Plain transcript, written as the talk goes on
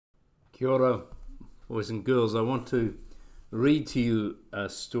Kia ora, boys and girls. I want to read to you a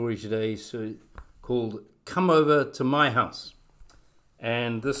story today called Come Over to My House.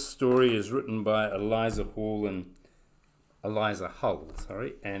 And this story is written by Eliza Hull,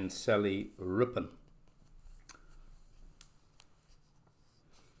 and Sally Rippen.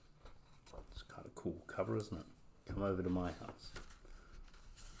 It's kind of cool cover, isn't it? Come over to my house.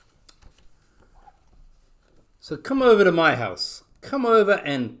 So come over to my house. Come over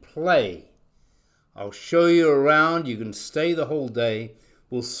and play. I'll show you around. You can stay the whole day.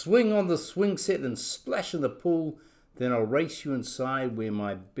 We'll swing on the swing set and splash in the pool. Then I'll race you inside where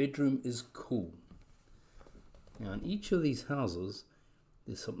my bedroom is cool. Now, in each of these houses,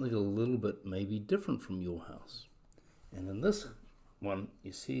 there's something a little bit maybe different from your house. And in this one,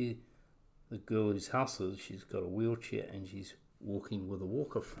 you see the girl whose house is, she's got a wheelchair and she's walking with a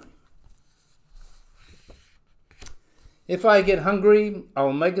walker frame. If I get hungry,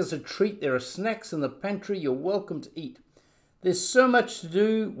 I'll make us a treat. There are snacks in the pantry you're welcome to eat. There's so much to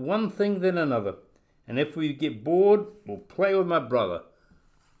do, one thing then another. And if we get bored, we'll play with my brother.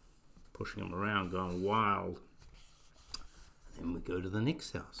 Pushing him around, going wild. Then we go to the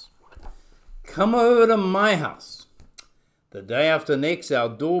next house. Come over to my house. The day after next, our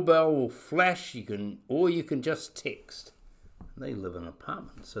doorbell will flash, or you can just text. They live in an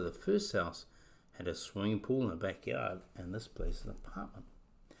apartment, so the first house had a swimming pool in the backyard, and this place is an apartment.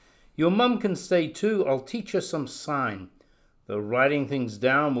 Your mum can stay too. I'll teach her some sign. The writing things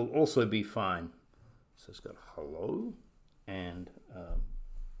down will also be fine. So it's got hello and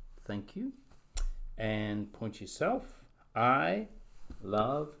thank you and point yourself. I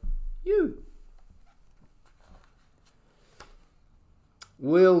love you.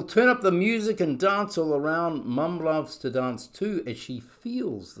 We'll turn up the music and dance all around. Mum loves to dance too as she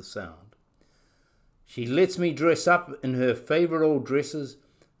feels the sound. She lets me dress up in her favourite old dresses.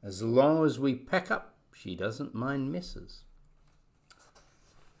 As long as we pack up, she doesn't mind messes.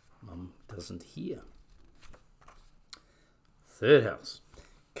 Mum doesn't hear. Third house.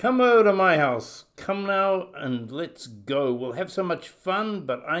 Come over to my house. Come now and let's go. We'll have so much fun,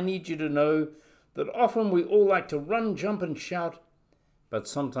 but I need you to know that often we all like to run, jump and shout, but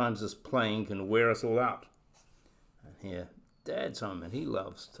sometimes this playing can wear us all out. And here, Dad's home and he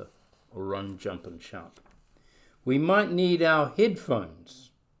loves to run, jump and shout. We might need our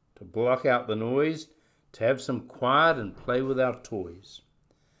headphones to block out the noise, to have some quiet and play with our toys.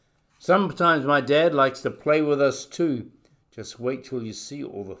 Sometimes my dad likes to play with us too. Just wait till you see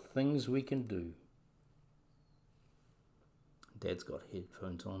all the things we can do. Dad's got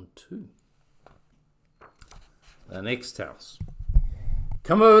headphones on too. The next house.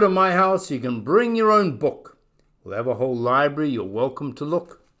 Come over to my house. You can bring your own book. We'll have a whole library. You're welcome to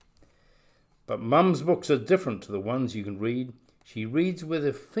look. But Mum's books are different to the ones you can read. She reads with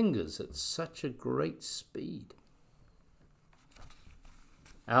her fingers at such a great speed.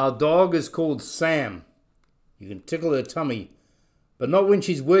 Our dog is called Sam. You can tickle her tummy, but not when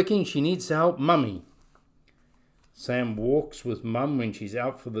she's working. She needs to help Mummy. Sam walks with Mum when she's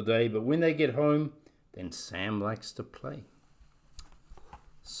out for the day, but when they get home, then Sam likes to play.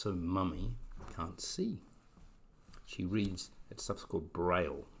 So Mummy can't see. She reads at stuff called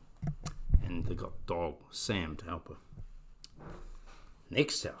Braille. And they got dog Sam to help her.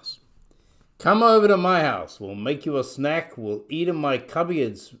 Next house. Come over to my house. We'll make you a snack. We'll eat in my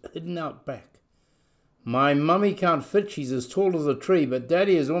cupboards hidden out back. My mummy can't fit. She's as tall as a tree, but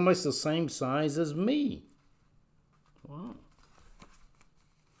Daddy is almost the same size as me. Wow.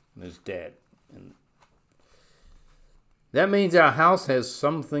 And there's Dad. And that means our house has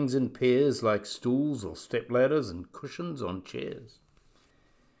some things in pairs, like stools or stepladders and cushions on chairs.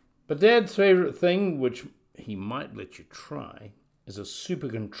 But Dad's favourite thing, which he might let you try, is a super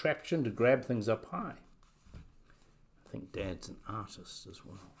contraption to grab things up high. I think Dad's an artist as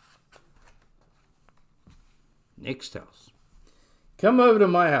well. Next house. Come over to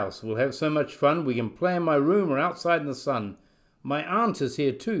my house. We'll have so much fun. We can play in my room or outside in the sun. My aunt is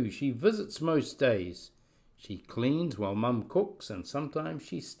here too. She visits most days. She cleans while Mum cooks and sometimes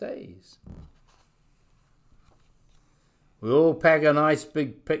she stays. We'll pack a nice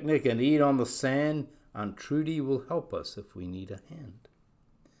big picnic and eat on the sand. Aunt Trudy will help us if we need a hand.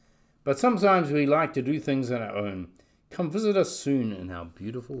 But sometimes we like to do things on our own. Come visit us soon in our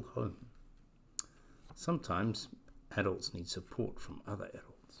beautiful home. Sometimes adults need support from other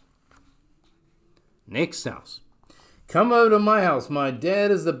adults. Next house. Come over to my house. My dad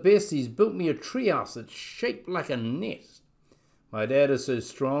is the best. He's built me a treehouse that's shaped like a nest. My dad is so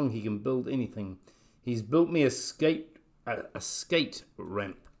strong he can build anything. He's built me a skate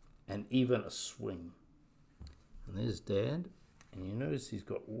ramp and even a swing. And there's Dad And you notice he's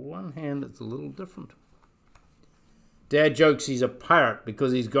got one hand that's a little different. Dad jokes he's a pirate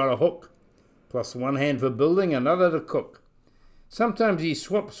because he's got a hook, plus one hand for building, another to cook. Sometimes he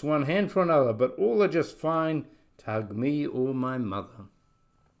swaps one hand for another, but all are just fine to hug me or my mother.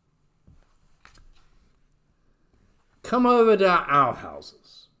 Come over to our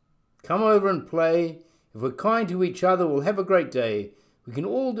houses. Come over and play. If we're kind to each other, we'll have a great day. We can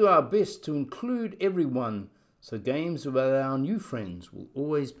all do our best to include everyone, so games with our new friends will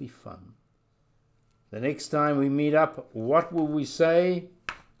always be fun. The next time we meet up, what will we say?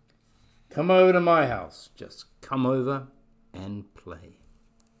 Come over to my house. Just come over and play.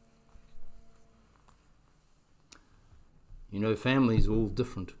 You know, families are all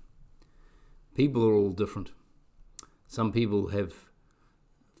different. People are all different. Some people have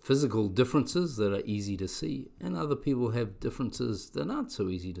physical differences that are easy to see, and other people have differences that aren't so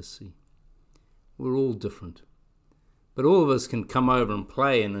easy to see. We're all different. But all of us can come over and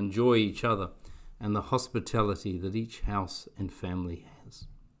play and enjoy each other and the hospitality that each house and family has.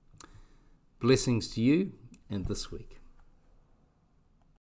 Blessings to you and this week.